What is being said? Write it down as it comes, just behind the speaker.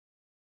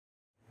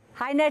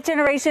Hi Net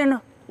Generation,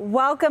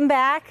 welcome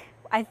back.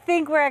 I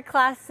think we're at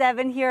class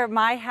 7 here at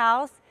my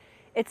house.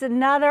 It's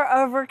another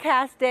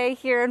overcast day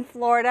here in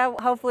Florida.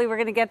 Hopefully we're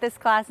gonna get this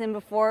class in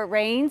before it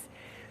rains.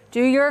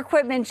 Do your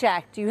equipment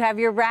check. Do you have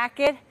your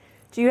racket?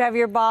 Do you have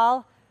your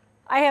ball?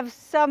 I have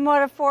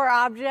somewhat of 4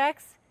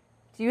 objects.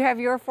 Do you have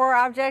your 4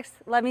 objects?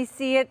 Let me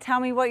see it. Tell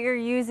me what you're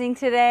using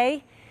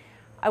today.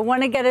 I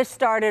want to get us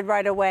started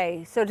right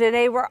away. So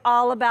today we're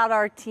all about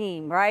our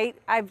team, right?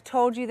 I've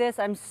told you this.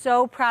 I'm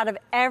so proud of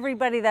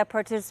everybody that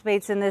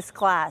participates in this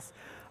class.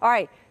 All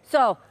right,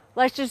 so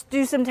let's just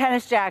do some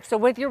tennis jacks. So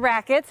with your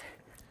rackets,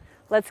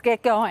 let's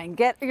get going.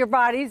 Get your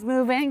bodies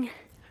moving.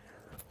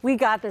 We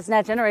got this,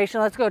 Net Generation.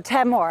 Let's go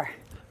 10 more.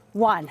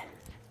 1,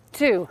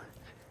 2,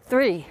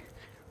 3,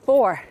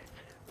 4,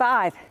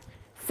 5,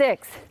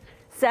 6,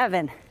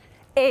 7,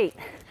 8,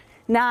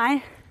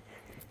 9,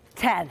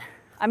 10.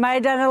 I might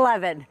have done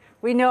 11.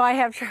 We know I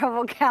have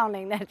trouble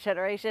counting, Net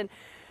Generation.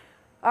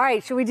 All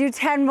right, should we do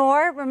 10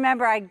 more?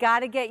 Remember, I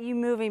gotta get you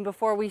moving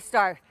before we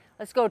start.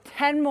 Let's go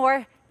 10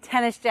 more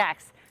tennis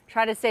jacks.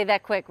 Try to say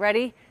that quick.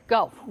 Ready?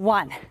 Go.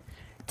 1,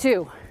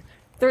 2,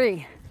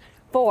 3,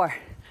 4,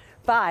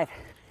 5,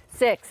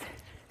 6,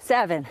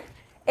 7,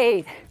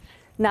 8,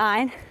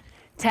 9,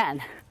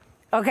 10.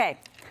 Okay.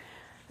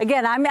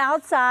 Again, I'm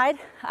outside.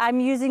 I'm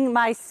using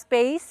my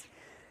space.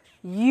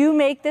 You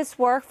make this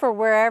work for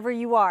wherever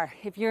you are.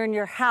 If you're in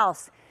your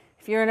house,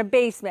 if you're in a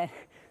basement,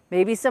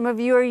 maybe some of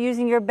you are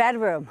using your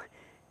bedroom.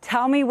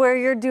 Tell me where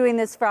you're doing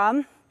this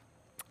from.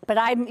 But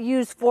I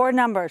use 4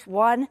 numbers.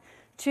 1,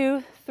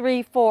 2,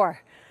 3,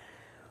 4.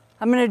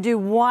 I'm gonna do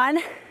 1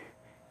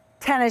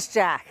 tennis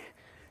jack.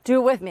 Do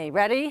it with me.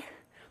 Ready?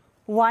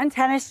 1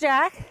 tennis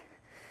jack.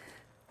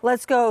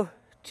 Let's go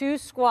 2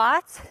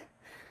 squats.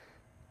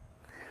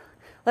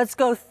 Let's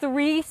go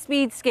 3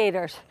 speed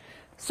skaters.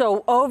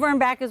 So over and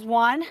back is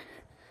 1,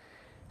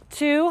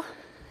 2,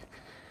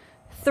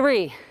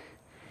 3.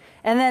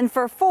 And then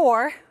for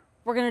 4,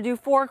 we're gonna do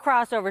 4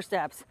 crossover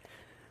steps.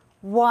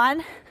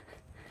 1,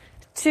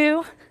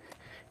 2,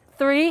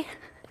 3,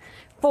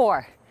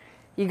 4.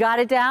 You got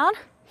it down?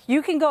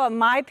 You can go at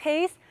my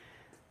pace.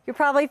 You're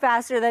probably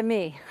faster than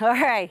me. All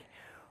right,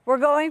 we're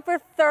going for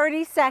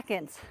 30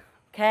 seconds,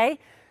 okay?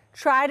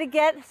 Try to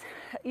get,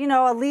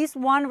 at least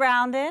 1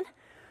 round in.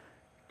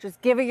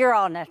 Just give it your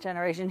all, Net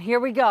Generation. Here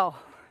we go.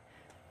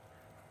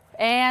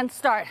 And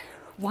start.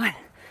 1,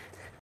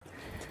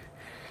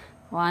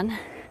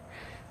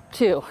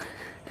 2.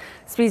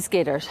 Speed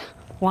skaters.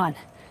 1,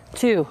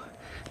 2,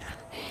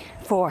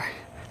 4,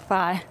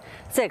 5,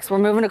 6. We're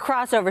moving a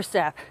crossover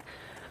step.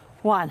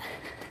 1,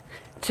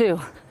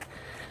 2,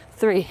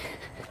 3,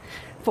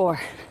 4,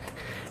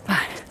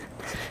 5,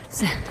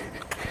 6,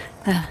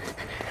 7.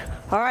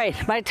 All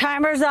right, my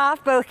timer's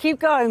off, but keep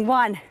going.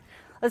 1.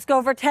 Let's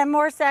go for 10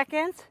 more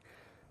seconds.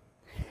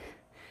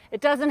 It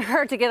doesn't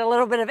hurt to get a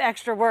little bit of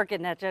extra work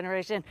in Net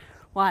Generation.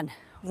 1,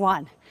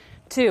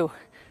 2,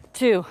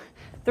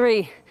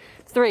 3,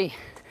 3.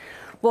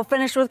 We'll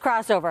finish with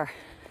crossover.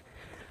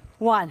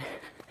 1,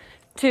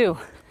 2,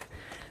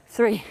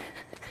 3,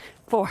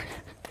 4,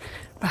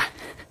 5,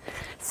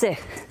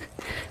 6,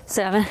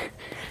 7,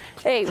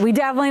 8. We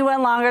definitely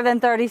went longer than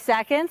 30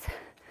 seconds.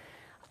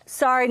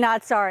 Sorry,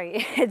 not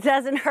sorry. It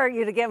doesn't hurt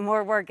you to get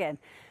more work in.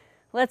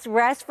 Let's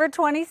rest for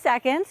 20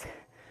 seconds.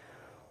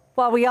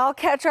 While we all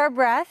catch our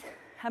breath,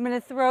 I'm going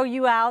to throw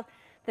you out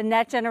the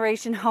Net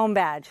Generation home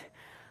badge.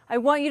 I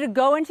want you to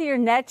go into your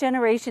Net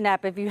Generation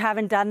app if you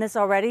haven't done this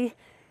already.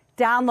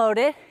 Download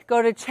it,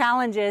 go to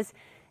challenges,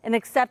 and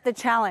accept the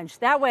challenge.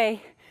 That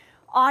way,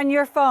 on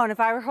your phone,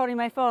 if I were holding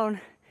my phone,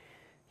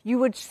 you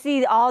would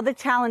see all the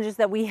challenges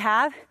that we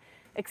have.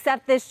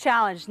 Accept this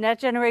challenge, Net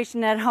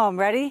Generation at home.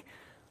 Ready?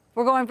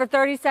 We're going for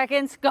 30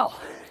 seconds. Go.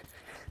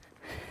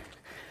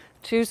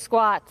 2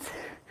 squats.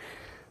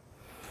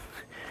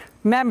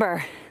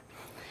 Remember,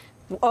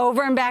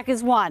 over and back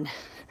is 1.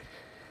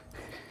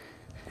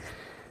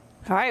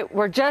 All right,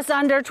 we're just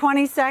under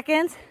 20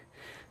 seconds.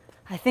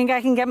 I think I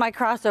can get my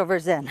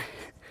crossovers in.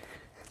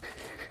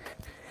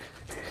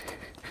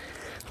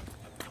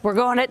 We're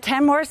going at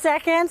 10 more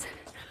seconds.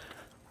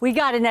 We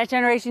got it, Net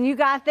Generation. You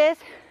got this.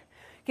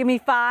 Give me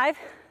 5,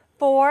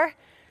 4,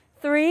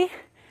 3,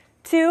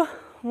 2,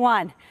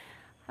 1.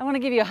 I want to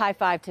give you a high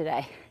five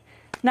today.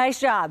 Nice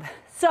job.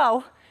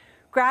 So,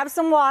 grab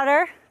some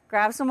water.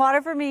 Grab some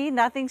water for me.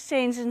 Nothing's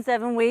changed in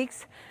 7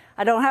 weeks.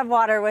 I don't have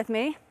water with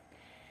me.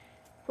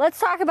 Let's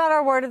talk about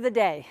our word of the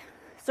day.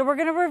 So we're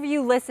going to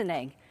review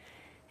listening.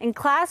 In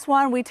class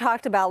 1, we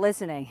talked about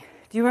listening.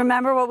 Do you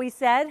remember what we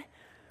said?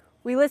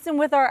 We listen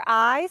with our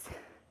eyes,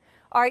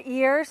 our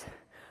ears,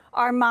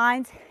 our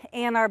minds,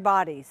 and our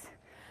bodies.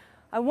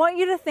 I want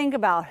you to think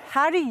about,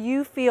 how do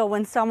you feel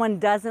when someone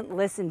doesn't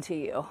listen to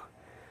you?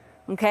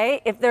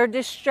 Okay? If they're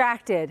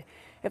distracted,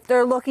 if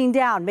they're looking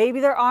down, maybe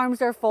their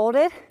arms are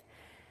folded.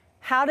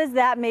 How does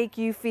that make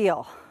you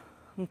feel?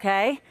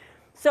 Okay?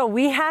 So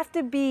we have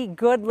to be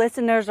good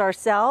listeners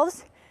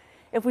ourselves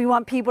if we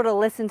want people to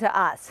listen to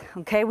us.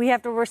 Okay? We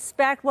have to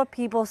respect what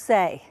people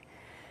say.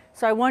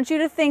 So I want you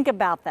to think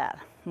about that.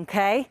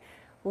 Okay?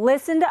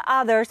 Listen to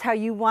others how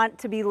you want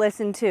to be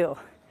listened to.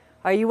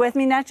 Are you with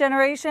me, Net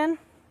Generation?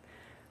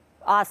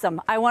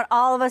 Awesome. I want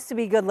all of us to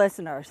be good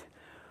listeners.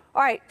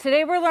 All right,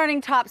 today we're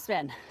learning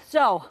topspin.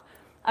 So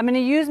I'm going to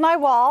use my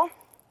wall,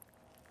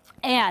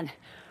 and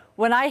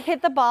when I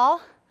hit the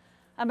ball,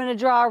 I'm going to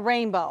draw a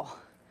rainbow.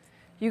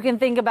 You can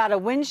think about a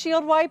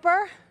windshield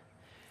wiper.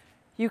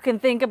 You can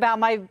think about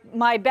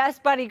my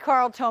best buddy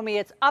Carl told me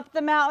it's up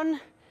the mountain,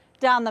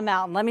 down the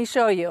mountain. Let me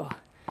show you.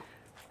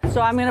 So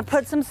I'm going to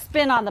put some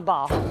spin on the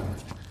ball.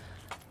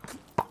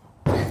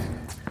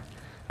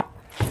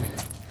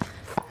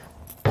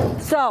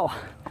 So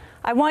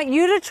I want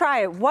you to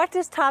try it. What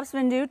does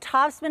topspin do?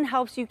 Topspin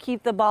helps you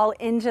keep the ball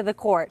into the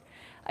court.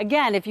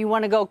 Again, if you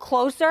want to go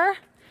closer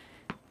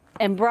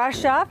and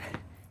brush up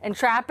and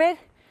trap it,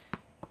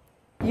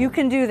 you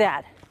can do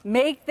that.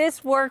 Make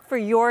this work for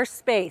your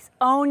space.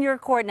 Own your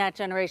court, Net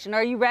Generation.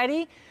 Are you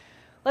ready?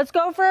 Let's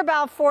go for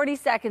about 40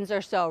 seconds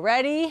or so.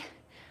 Ready?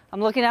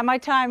 I'm looking at my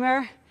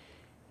timer.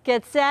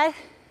 Get set,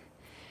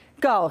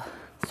 go.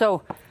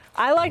 So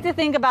I like to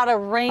think about a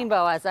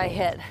rainbow as I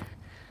hit.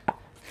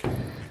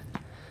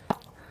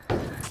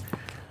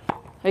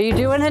 Are you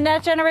doing it,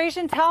 Net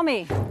Generation? Tell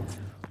me.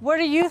 What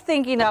are you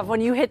thinking of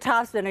when you hit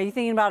topspin? Are you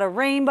thinking about a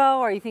rainbow?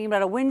 Are you thinking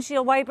about a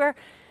windshield wiper?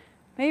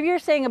 Maybe you're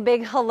saying a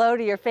big hello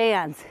to your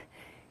fans.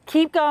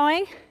 Keep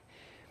going.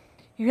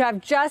 You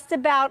have just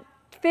about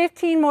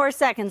 15 more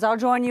seconds. I'll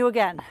join you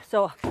again.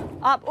 So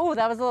up. Oh,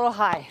 that was a little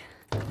high.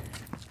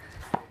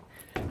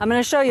 I'm going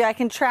to show you. I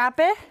can trap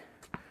it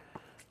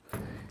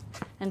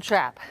and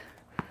trap.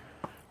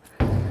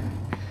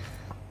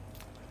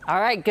 All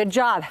right, good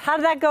job. How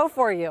did that go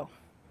for you?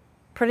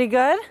 Pretty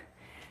good?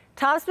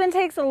 Topspin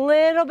takes a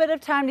little bit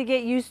of time to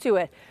get used to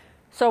it.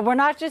 So we're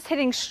not just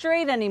hitting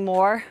straight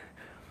anymore.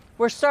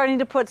 We're starting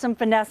to put some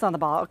finesse on the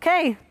ball.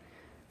 Okay,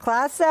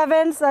 class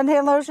 7,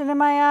 suntan lotion in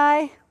my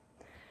eye.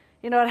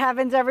 You know, it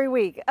happens every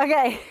week.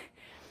 Okay,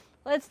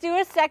 let's do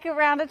a second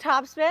round of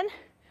topspin.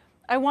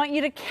 I want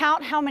you to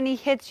count how many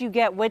hits you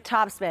get with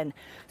topspin.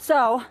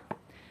 So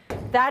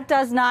that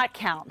does not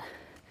count.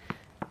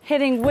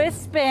 Hitting with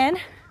spin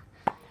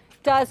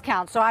does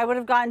count. So I would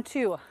have gotten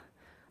 2.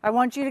 I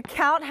want you to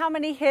count how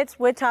many hits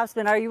with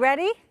topspin. Are you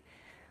ready?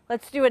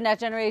 Let's do it, Net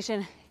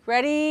Generation.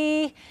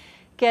 Ready,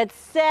 get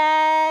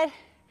set,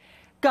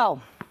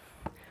 go.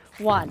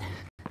 1,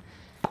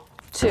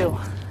 2,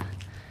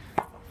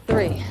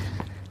 3,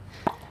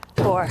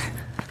 4,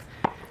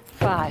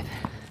 5,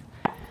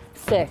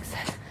 6,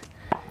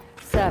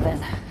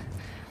 7.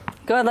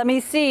 Good, let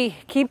me see.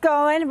 Keep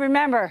going.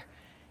 Remember,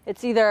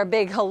 it's either a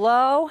big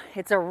hello,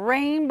 it's a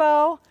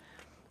rainbow,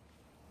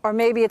 or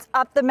maybe it's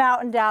up the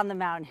mountain, down the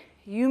mountain.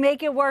 You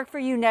make it work for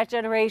you, Net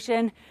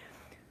Generation.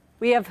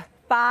 We have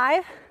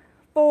 5,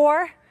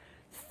 4,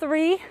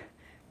 3,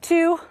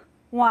 2,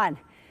 1.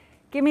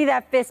 Give me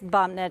that fist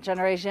bump, Net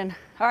Generation.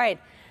 All right,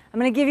 I'm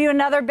gonna give you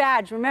another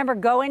badge. Remember,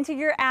 go into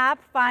your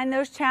app, find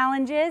those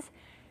challenges.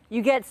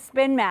 You get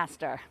Spin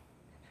Master.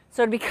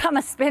 So to become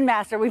a Spin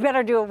Master, we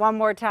better do it one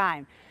more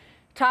time.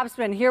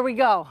 Topspin, here we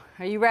go.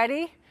 Are you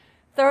ready?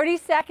 30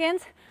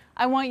 seconds.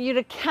 I want you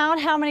to count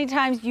how many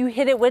times you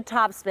hit it with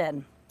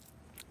topspin.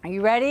 Are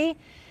you ready?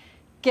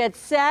 Get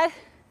set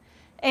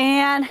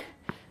and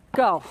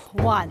go.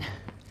 1,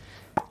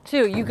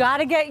 2. You got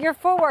to get your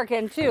footwork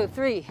in. 2,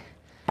 3,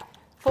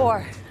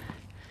 4,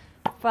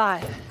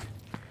 5,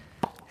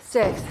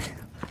 6,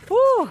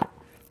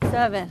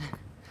 7,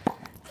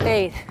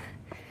 8.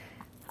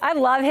 I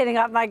love hitting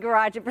up my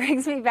garage. It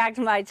brings me back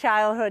to my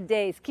childhood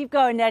days. Keep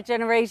going, Net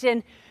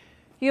Generation.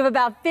 You have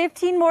about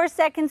 15 more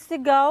seconds to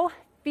go.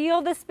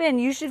 Feel the spin.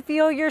 You should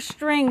feel your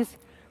strings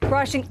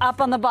brushing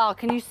up on the ball.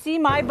 Can you see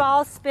my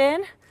ball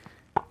spin?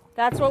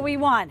 That's what we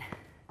want.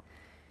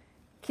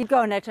 Keep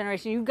going, Net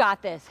Generation. You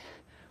got this.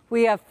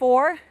 We have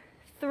 4,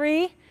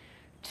 3,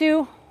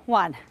 2,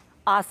 1.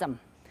 Awesome.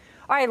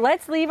 All right,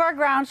 let's leave our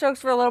ground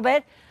strokes for a little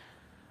bit.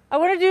 I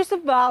want to do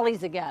some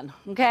volleys again,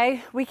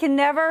 okay? We can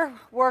never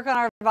work on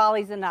our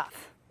volleys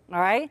enough,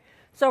 all right?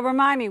 So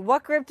remind me,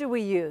 what grip do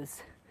we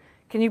use?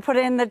 Can you put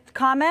it in the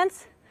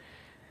comments?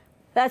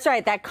 That's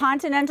right, that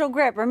continental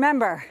grip.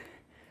 Remember,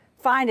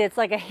 find it. It's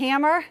like a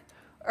hammer,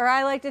 or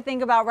I like to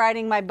think about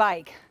riding my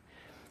bike.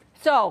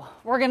 So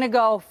we're going to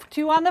go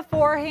 2 on the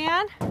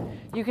forehand.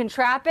 You can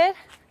trap it.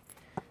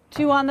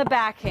 2 on the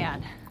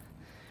backhand.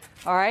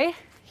 All right,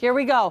 here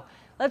we go.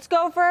 Let's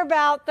go for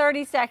about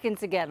 30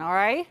 seconds again, all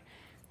right?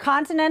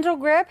 Continental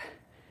grip.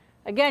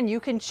 Again, you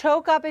can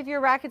choke up if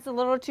your racket's a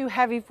little too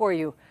heavy for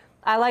you.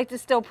 I like to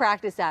still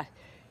practice that.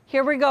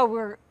 Here we go.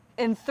 We're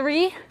in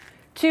 3,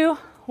 2,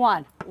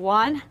 1.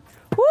 1,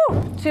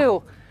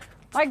 2.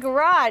 My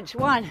garage.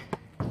 1,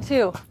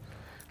 2.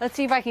 Let's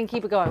see if I can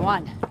keep it going.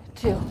 1,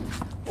 2.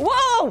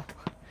 Whoa!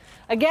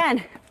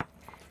 Again,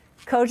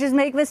 coaches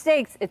make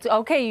mistakes. It's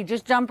okay. You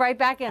just jump right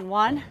back in.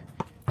 1,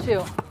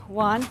 2.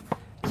 1,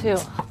 2.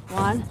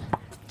 1,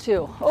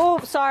 2. Oh,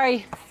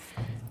 sorry.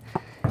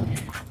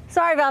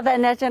 Sorry about that,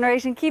 Net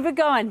Generation. Keep it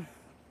going.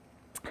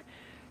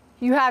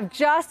 You have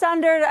just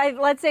under,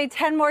 let's say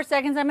 10 more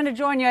seconds. I'm going to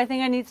join you. I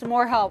think I need some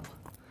more help.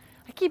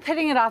 I keep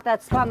hitting it off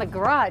that spot in the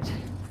garage.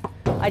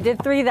 I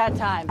did 3 that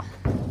time.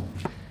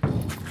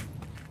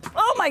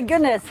 Oh my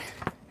goodness.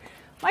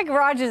 My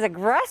garage is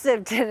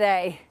aggressive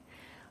today.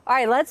 All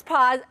right, let's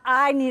pause.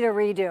 I need a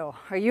redo.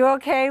 Are you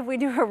okay if we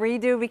do a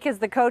redo because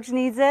the coach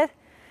needs it?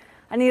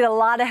 I need a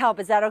lot of help.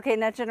 Is that okay,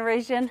 Net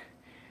Generation?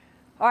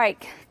 All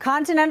right,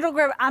 continental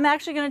grip. I'm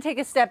actually gonna take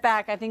a step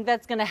back. I think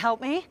that's gonna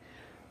help me.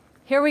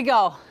 Here we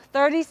go,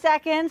 30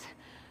 seconds.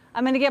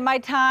 I'm gonna get my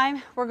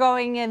time. We're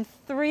going in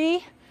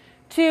 3,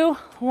 2,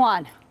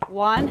 1.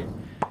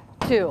 1,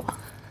 2.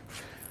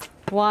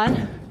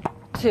 1,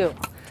 2.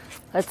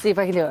 Let's see if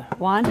I can do it.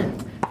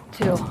 1,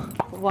 2,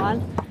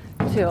 1,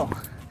 2. All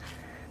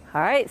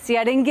right, see,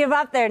 I didn't give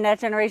up there, Net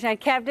Generation. I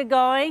kept it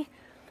going.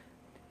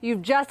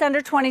 You've just under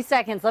 20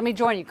 seconds. Let me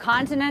join you.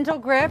 Continental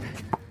grip.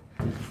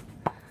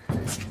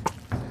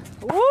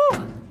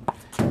 Woo!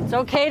 It's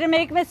okay to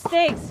make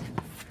mistakes.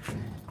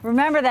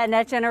 Remember that,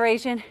 Net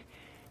Generation.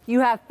 You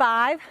have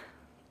 5,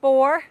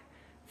 4,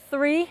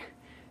 3,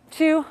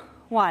 2,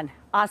 1.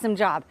 Awesome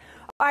job.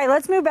 All right,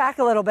 let's move back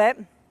a little bit.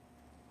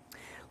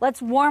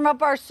 Let's warm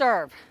up our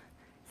serve.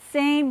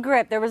 Same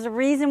grip. There was a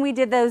reason we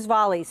did those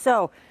volleys.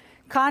 So,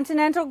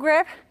 continental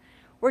grip.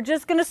 We're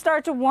just gonna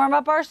start to warm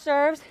up our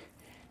serves.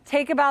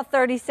 Take about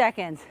 30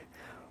 seconds.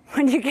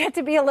 When you get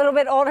to be a little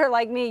bit older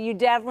like me, you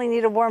definitely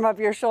need to warm up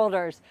your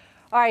shoulders.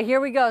 All right,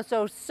 here we go.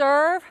 So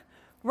serve,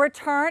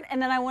 return,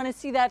 and then I wanna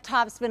see that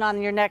top spin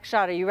on your next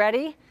shot. Are you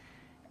ready?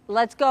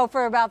 Let's go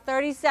for about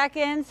 30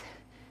 seconds.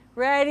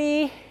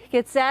 Ready,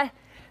 get set,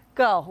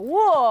 go.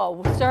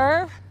 Whoa,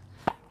 serve,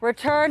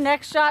 return,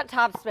 next shot,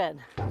 top spin.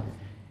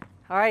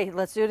 All right,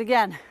 let's do it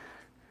again.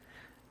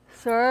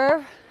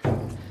 Serve,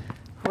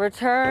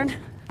 return,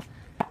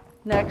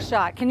 next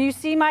shot. Can you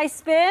see my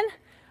spin?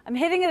 I'm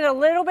hitting it a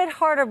little bit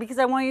harder because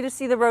I want you to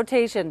see the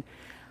rotation.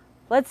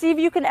 Let's see if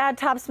you can add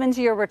top spin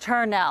to your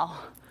return now.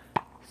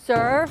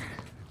 Serve,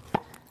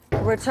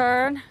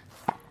 return,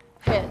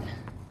 hit.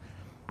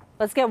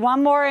 Let's get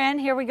one more in.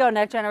 Here we go,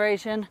 Net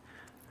Generation.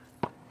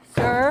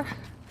 Serve,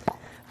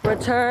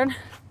 return,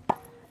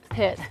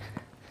 hit.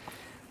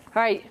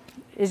 All right,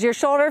 is your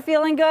shoulder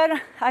feeling good?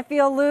 I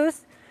feel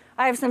loose.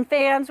 I have some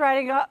fans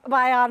riding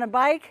by on a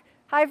bike.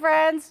 Hi,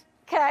 friends.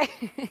 Okay.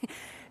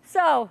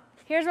 So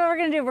here's what we're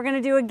gonna do. We're gonna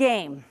do a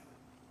game.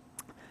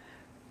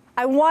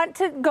 I want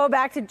to go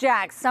back to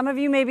jacks. Some of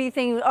you may be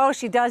thinking, oh,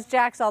 she does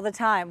jacks all the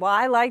time. Well,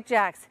 I like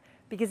jacks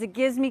because it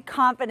gives me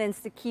confidence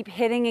to keep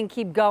hitting and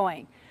keep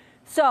going.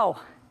 So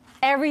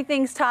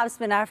everything's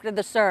topspin after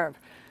the serve.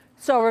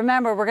 So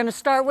remember, we're gonna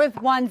start with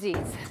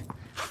onesies.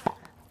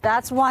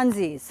 That's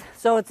onesies.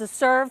 So it's a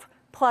serve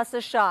plus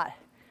a shot.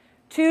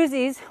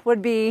 Twosies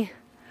would be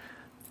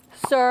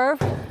serve,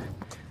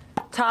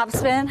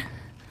 topspin,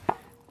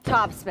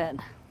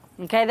 topspin.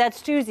 Okay,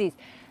 that's twosies.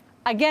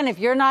 Again, if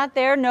you're not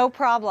there, no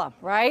problem,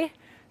 right?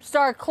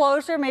 Start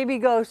closer, maybe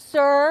go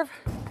serve,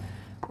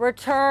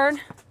 return,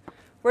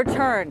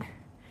 return.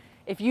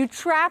 If you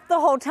trap the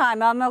whole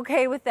time, I'm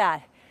okay with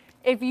that.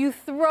 If you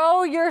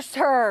throw your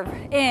serve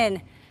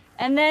in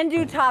and then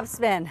do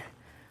topspin,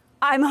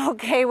 I'm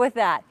okay with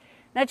that.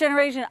 Net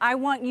Generation, I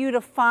want you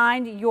to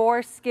find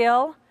your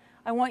skill.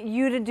 I want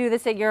you to do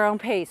this at your own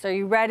pace. Are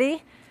you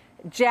ready?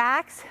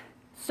 Jacks,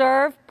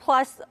 serve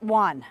plus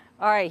 1.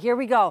 All right, here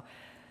we go.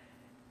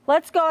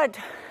 Let's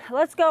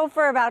go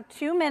for about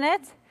 2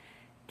 minutes.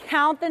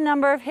 Count the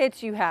number of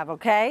hits you have,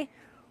 okay?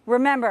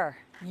 Remember,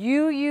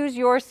 you use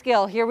your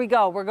skill. Here we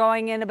go. We're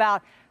going in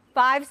about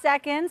 5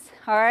 seconds,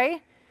 all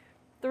right?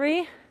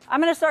 3, I'm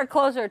gonna start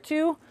closer.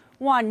 2,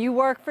 1, you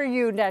work for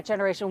you, Net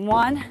Generation.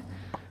 1,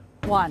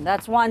 1,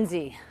 that's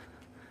onesie.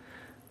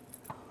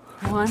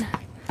 1,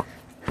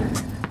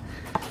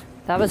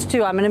 that was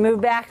 2. I'm gonna move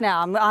back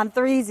now. I'm on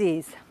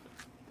threesies.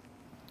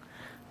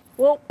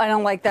 Whoa, I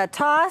don't like that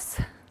toss.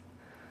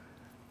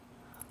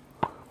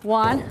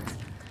 1,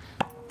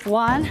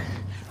 1,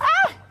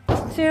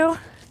 2,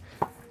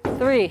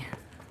 3.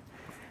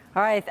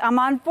 All right, I'm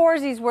on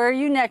foursies. Where are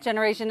you, Net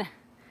Generation?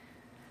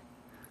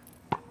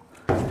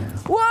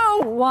 Whoa,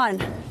 1,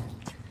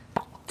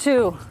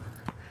 2,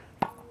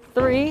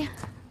 3,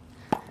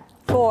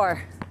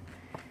 4.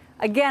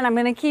 Again, I'm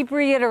gonna keep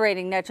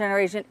reiterating, Net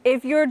Generation.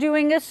 If you're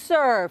doing a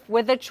serve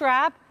with a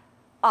trap,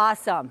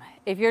 awesome.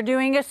 If you're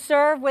doing a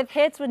serve with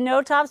hits with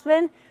no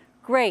topspin,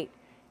 great.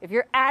 If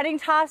you're adding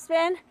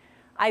topspin,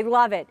 I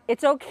love it.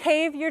 It's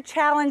okay if you're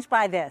challenged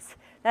by this.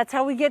 That's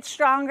how we get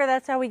stronger,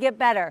 that's how we get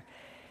better.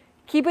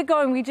 Keep it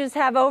going, we just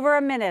have over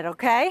a minute,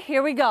 okay?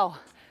 Here we go.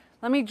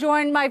 Let me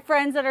join my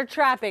friends that are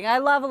trapping. I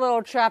love a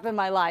little trap in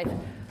my life.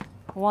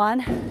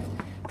 1,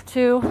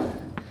 2,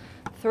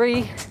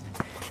 3,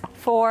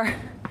 4,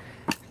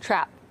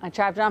 trap. I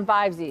trapped on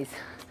fivesies.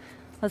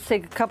 Let's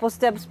take a couple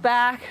steps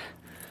back.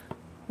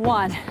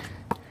 1,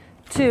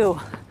 2,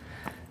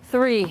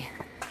 3,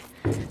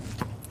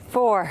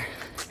 4,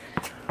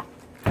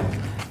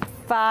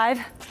 5,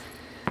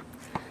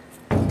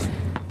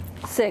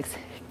 6.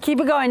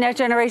 Keep it going, Net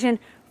Generation.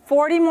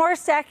 40 more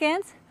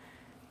seconds.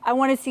 I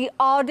want to see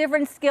all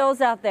different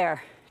skills out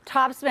there.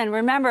 Topspin.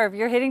 Remember, if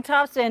you're hitting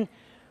topspin,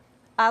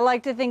 I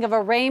like to think of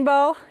a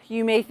rainbow.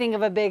 You may think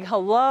of a big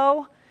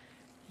hello.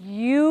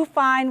 You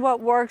find what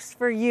works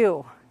for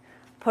you.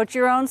 Put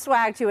your own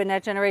swag to it,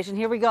 Net Generation.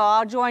 Here we go.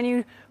 I'll join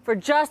you for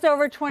just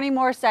over 20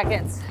 more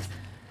seconds.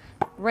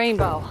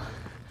 Rainbow.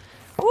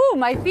 Ooh,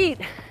 my feet.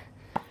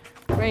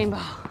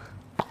 Rainbow.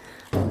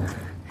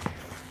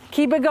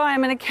 Keep it going.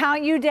 I'm going to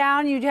count you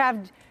down. You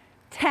have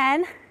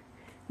 10,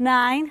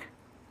 9,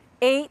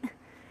 8,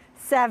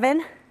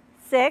 7,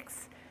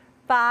 6,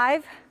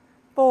 5,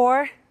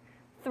 4,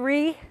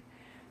 3,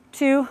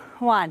 2,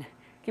 1.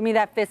 Give me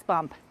that fist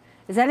bump.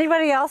 Is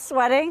anybody else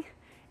sweating?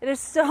 It is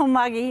so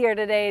muggy here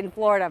today in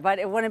Florida, but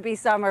it wouldn't be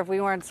summer if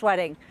we weren't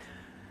sweating.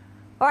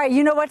 All right,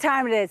 you know what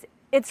time it is.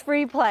 It's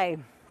free play.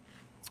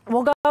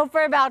 We'll go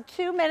for about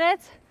 2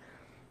 minutes.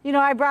 You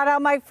know, I brought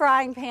out my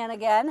frying pan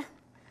again,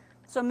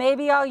 so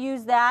maybe I'll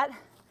use that.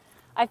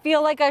 I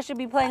feel like I should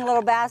be playing a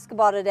little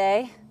basketball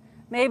today.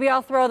 Maybe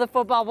I'll throw the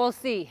football, we'll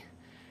see.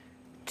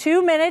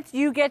 2 minutes,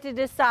 you get to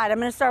decide. I'm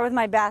gonna start with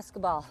my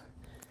basketball.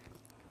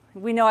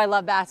 We know I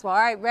love basketball.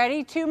 All right,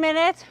 ready? 2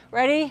 minutes,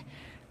 ready?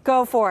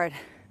 Go for it.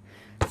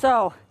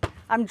 So,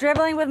 I'm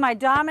dribbling with my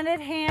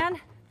dominant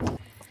hand.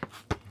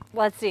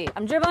 Let's see,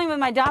 I'm dribbling with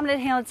my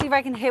dominant hand. Let's see if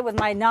I can hit with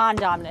my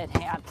non-dominant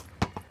hand.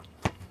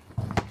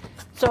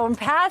 So in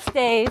past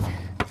days,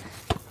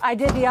 I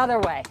did the other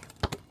way.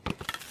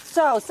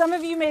 So some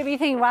of you may be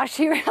thinking, wow,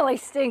 she really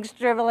stinks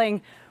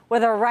dribbling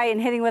with her right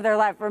and hitting with her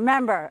left.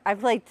 Remember, I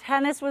play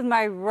tennis with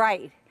my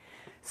right.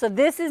 So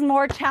this is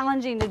more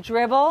challenging to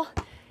dribble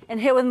and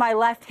hit with my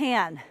left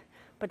hand.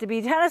 But to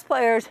be tennis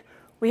players,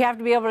 we have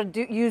to be able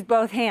to use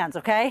both hands,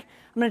 okay?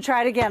 I'm gonna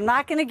try it again. I'm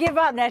not gonna give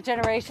up, Net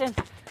Generation.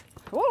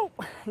 Whoa,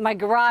 my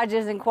garage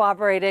isn't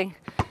cooperating.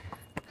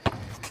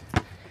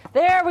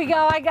 There we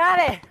go, I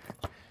got it.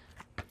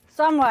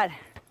 Somewhat.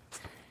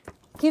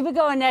 Keep it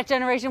going, Net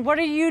Generation. What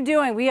are you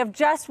doing? We have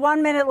just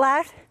 1 minute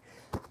left.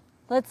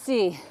 Let's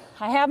see.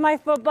 I have my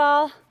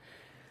football.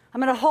 I'm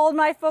gonna hold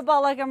my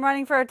football like I'm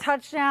running for a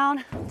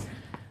touchdown.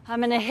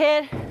 I'm gonna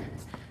hit.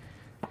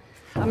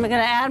 I'm gonna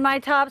add my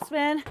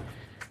topspin.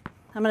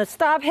 I'm gonna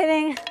stop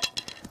hitting.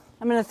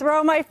 I'm gonna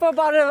throw my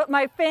football to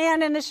my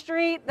fan in the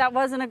street. That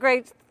wasn't a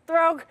great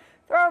throw.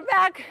 Throw it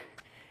back.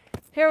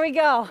 Here we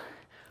go.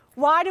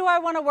 Why do I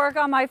wanna work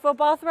on my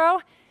football throw?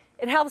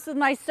 It helps with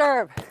my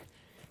serve.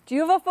 Do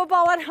you have a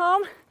football at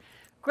home?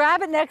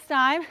 Grab it next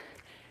time.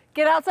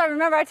 Get outside.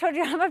 Remember, I told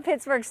you I'm a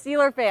Pittsburgh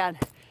Steelers fan.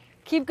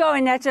 Keep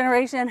going, Net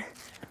Generation.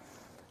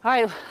 All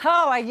right.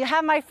 Oh, I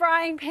have my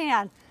frying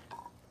pan.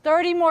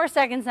 30 more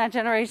seconds, Net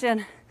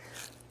Generation.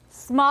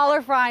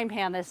 Smaller frying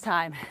pan this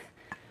time.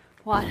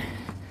 1,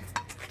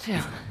 2.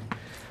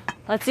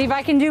 Let's see if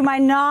I can do my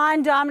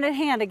non-dominant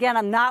hand. Again,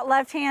 I'm not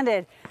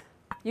left-handed.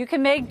 You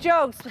can make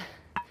jokes,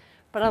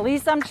 but at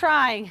least I'm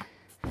trying.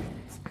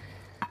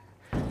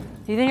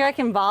 Do you think I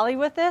can volley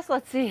with this?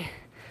 Let's see.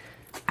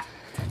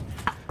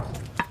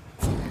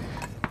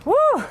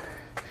 Woo!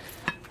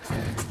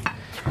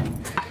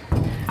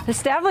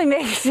 This definitely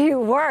makes you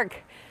work.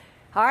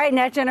 All right,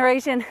 Net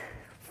Generation,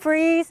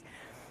 freeze.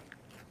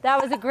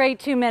 That was a great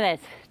 2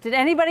 minutes. Did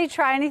anybody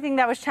try anything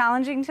that was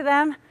challenging to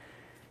them?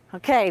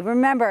 Okay,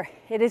 remember,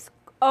 it is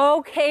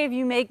okay if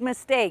you make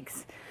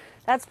mistakes.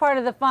 That's part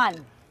of the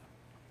fun.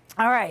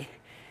 All right,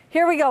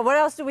 here we go. What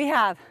else do we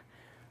have?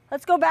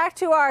 Let's go back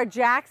to our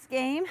jacks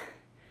game.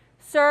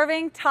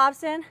 Serving,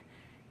 topspin.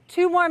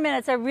 2 more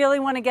minutes. I really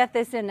want to get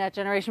this in, Net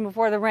Generation,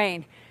 before the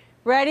rain.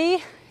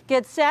 Ready,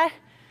 get set,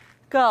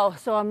 go.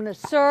 So I'm going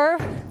to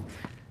serve,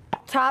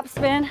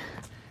 topspin.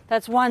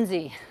 That's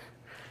onesie.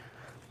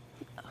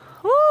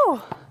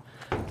 Woo!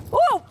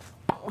 Woo!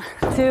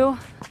 2,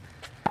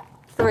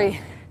 3.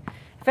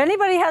 If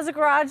anybody has a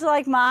garage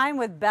like mine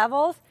with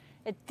bevels,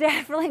 it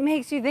definitely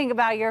makes you think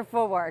about your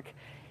footwork.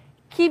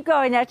 Keep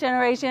going, Net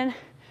Generation.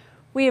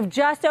 We have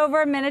just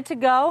over a minute to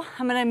go.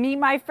 I'm gonna meet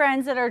my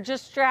friends that are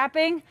just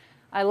strapping.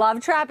 I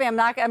love trapping.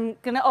 I'm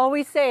gonna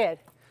always say it.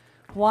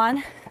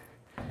 1,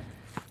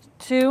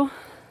 2,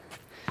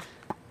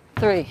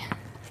 3.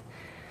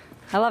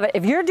 I love it.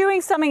 If you're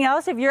doing something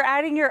else, if you're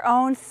adding your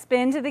own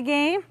spin to the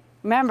game,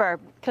 remember,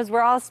 because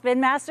we're all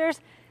spin masters,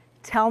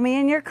 tell me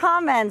in your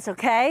comments,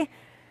 okay?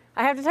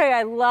 I have to tell you,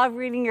 I love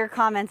reading your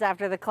comments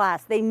after the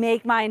class. They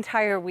make my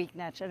entire week,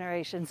 Net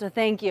Generation, so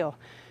thank you.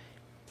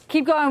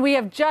 Keep going. We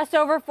have just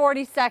over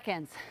 40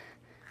 seconds.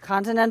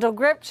 Continental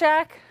grip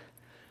check,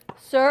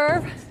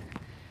 serve,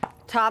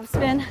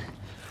 topspin,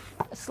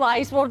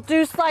 slice. We'll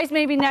do slice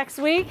maybe next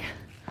week.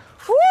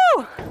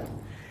 Woo!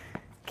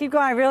 Keep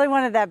going. I really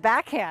wanted that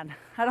backhand.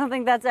 I don't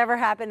think that's ever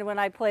happened when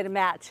I played a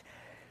match.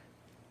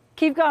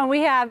 Keep going.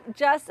 We have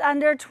just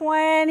under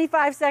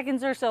 25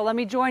 seconds or so. Let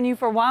me join you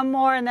for one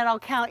more and then I'll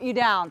count you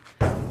down.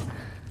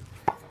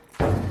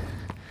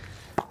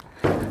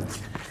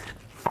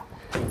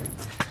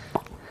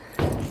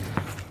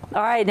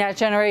 All right, Net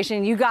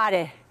Generation, you got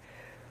it.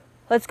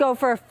 Let's go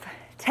for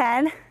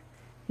 10,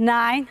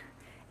 9,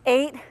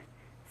 8,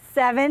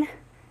 7,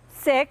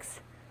 6,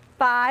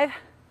 5,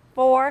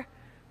 4,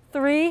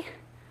 3,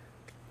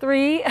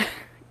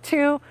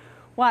 2,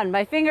 1.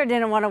 My finger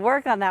didn't want to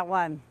work on that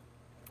one.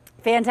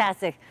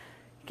 Fantastic.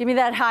 Give me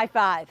that high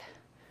five.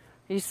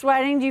 Are you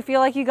sweating? Do you feel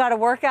like you got a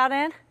workout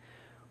in?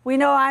 We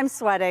know I'm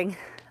sweating.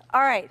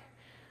 All right,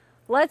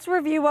 let's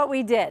review what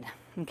we did.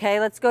 Okay,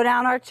 let's go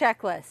down our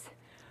checklist.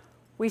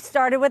 We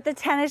started with the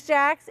tennis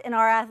jacks in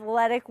our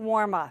athletic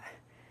warm-up.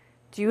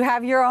 Do you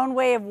have your own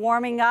way of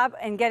warming up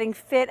and getting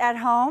fit at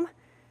home?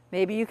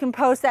 Maybe you can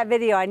post that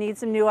video. I need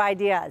some new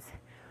ideas.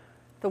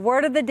 The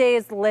word of the day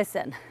is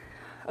listen.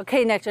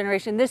 Okay, next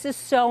generation, this is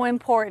so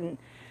important.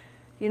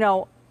 You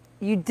know,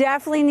 you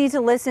definitely need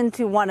to listen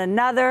to one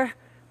another,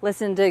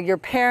 listen to your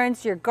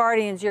parents, your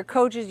guardians, your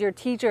coaches, your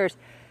teachers,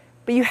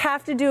 but you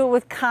have to do it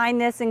with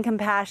kindness and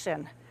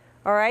compassion.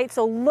 All right,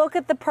 so look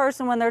at the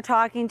person when they're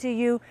talking to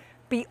you,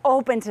 be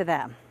open to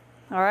them.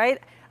 All right,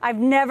 I've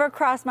never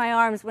crossed my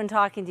arms when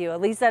talking to you, at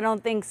least I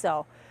don't think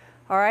so.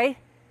 All right,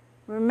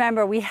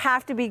 remember, we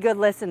have to be good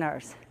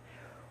listeners.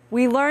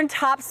 We learned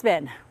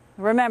topspin.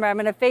 Remember, I'm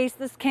gonna face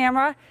this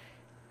camera.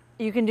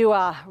 You can do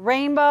a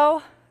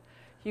rainbow,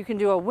 you can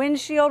do a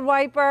windshield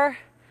wiper,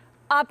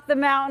 up the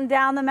mountain,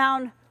 down the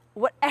mountain,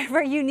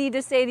 whatever you need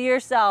to say to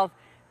yourself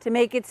to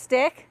make it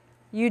stick,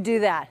 you do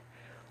that.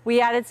 We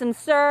added some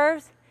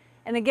serves,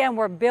 and again,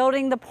 we're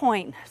building the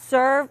point.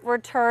 Serve,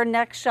 return,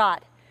 next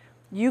shot.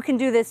 You can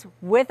do this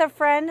with a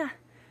friend,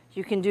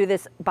 you can do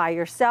this by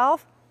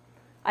yourself.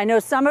 I know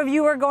some of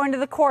you are going to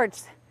the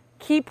courts.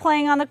 Keep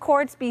playing on the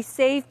courts, be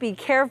safe, be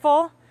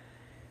careful.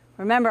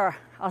 Remember,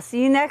 I'll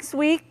see you next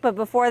week, but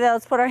before that,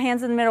 let's put our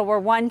hands in the middle. We're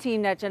one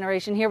team, Net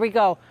Generation. Here we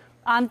go.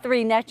 On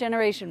three, Net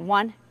Generation.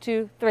 1,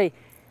 2, 3.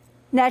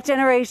 Net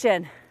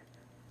Generation.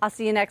 I'll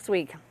see you next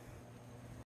week.